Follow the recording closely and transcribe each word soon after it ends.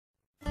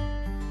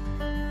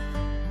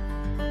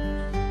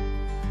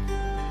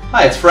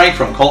Hi, it's Frank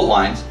from Cult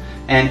Wines,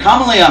 and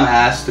commonly I'm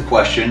asked the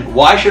question,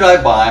 why should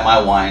I buy my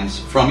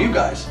wines from you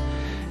guys?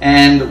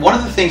 And one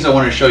of the things I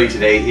wanted to show you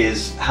today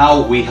is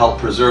how we help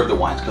preserve the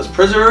wines, because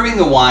preserving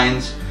the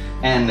wines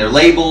and their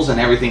labels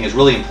and everything is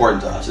really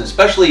important to us,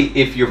 especially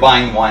if you're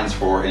buying wines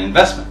for an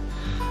investment.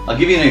 I'll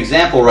give you an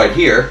example right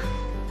here.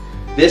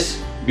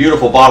 This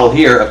beautiful bottle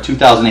here of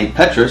 2008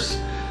 Petrus,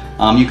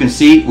 you can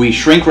see we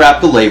shrink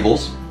wrap the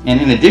labels,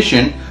 and in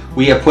addition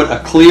we have put a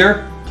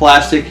clear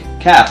plastic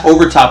cap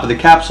over top of the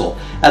capsule.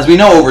 As we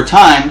know, over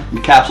time the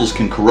capsules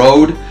can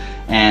corrode,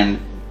 and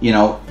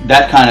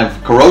that kind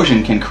of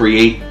corrosion can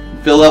create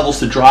fill levels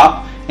to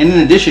drop, and in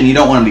addition you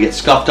don't want them to get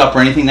scuffed up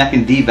or anything that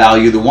can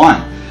devalue the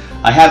wine.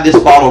 I have this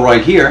bottle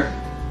right here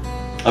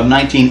of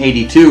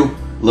 1982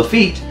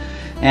 Lafite,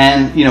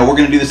 and we're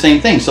going to do the same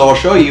thing, so I'll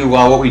show you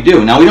what we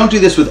do. Now, we don't do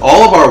this with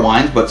all of our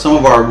wines, but some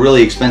of our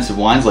really expensive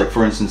wines, like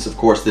for instance, of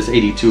course, this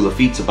 82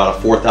 Lafite's about a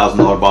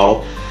 $4,000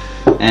 bottle,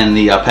 and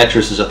the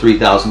Petrus is a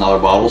 $3,000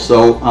 bottle.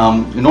 So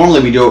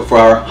normally we do it for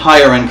our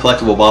higher end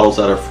collectible bottles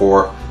that are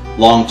for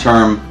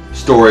long-term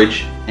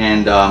storage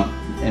and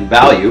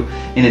value.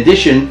 In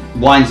addition,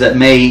 wines that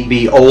may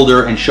be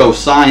older and show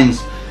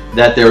signs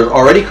that there's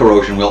already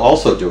corrosion, we'll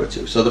also do it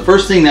too. So the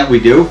first thing that we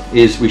do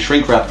is we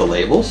shrink wrap the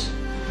labels.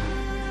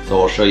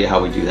 So I'll show you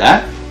how we do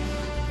that.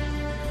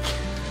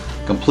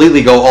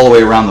 Completely go all the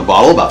way around the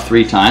bottle about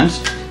 3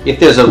 times. If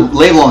there's a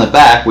label on the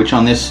back, which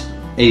on this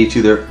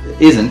 82 there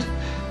isn't,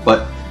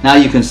 but now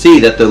you can see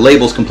that the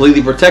label's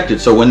completely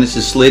protected, so when this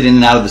is slid in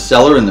and out of the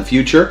cellar in the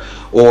future,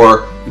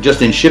 or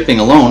just in shipping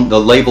alone, the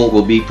label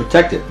will be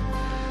protected.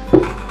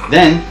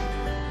 Then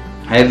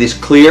I have this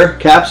clear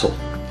capsule,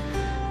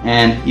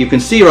 and you can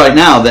see right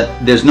now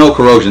that there's no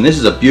corrosion. This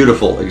is a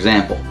beautiful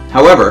example.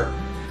 However,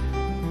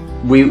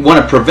 we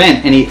want to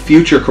prevent any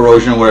future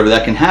corrosion or whatever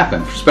that can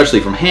happen,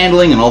 especially from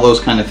handling and all those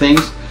kind of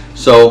things.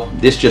 So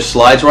this just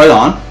slides right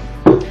on,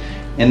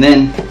 and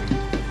then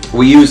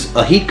we use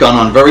a heat gun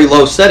on very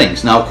low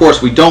settings. Now, of course,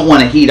 we don't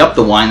want to heat up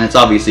the wine. That's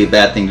obviously a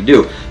bad thing to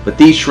do, but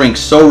these shrink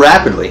so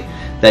rapidly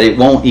that it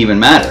won't even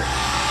matter.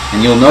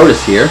 And you'll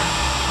notice here, you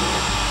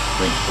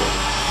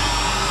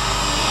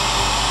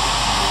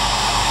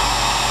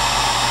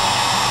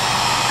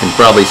can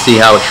probably see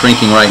how it's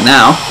shrinking right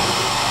now.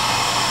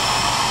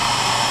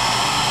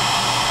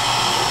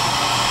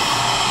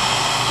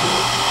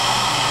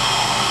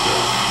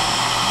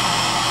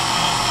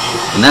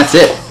 And that's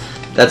it.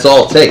 That's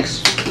all it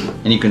takes.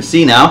 And you can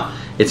see now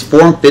it's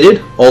form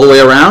fitted all the way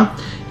around.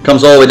 It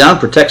comes all the way down,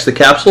 protects the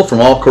capsule from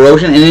all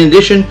corrosion, and in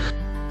addition,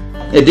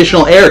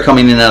 additional air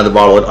coming in and out of the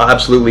bottle, it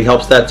absolutely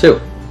helps that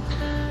too.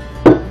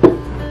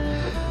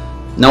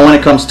 Now when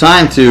it comes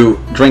time to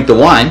drink the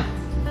wine,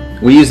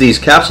 we use these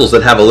capsules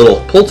that have a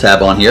little pull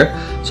tab on here.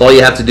 So all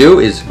you have to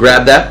do is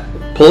grab that,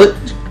 pull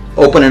it,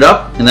 open it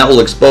up, and that will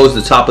expose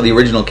the top of the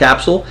original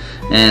capsule,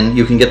 and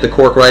you can get the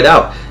cork right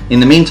out. In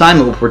the meantime,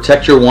 it will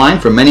protect your wine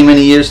for many,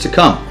 many years to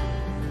come.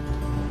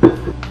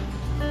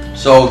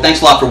 So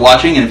thanks a lot for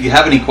watching, and if you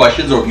have any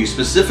questions, or if you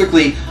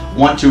specifically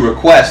want to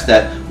request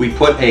that we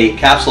put a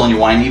capsule on your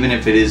wine, even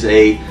if it is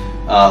a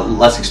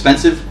less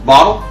expensive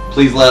bottle,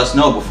 please let us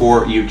know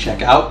before you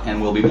check out,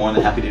 and we'll be more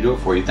than happy to do it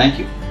for you. Thank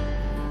you.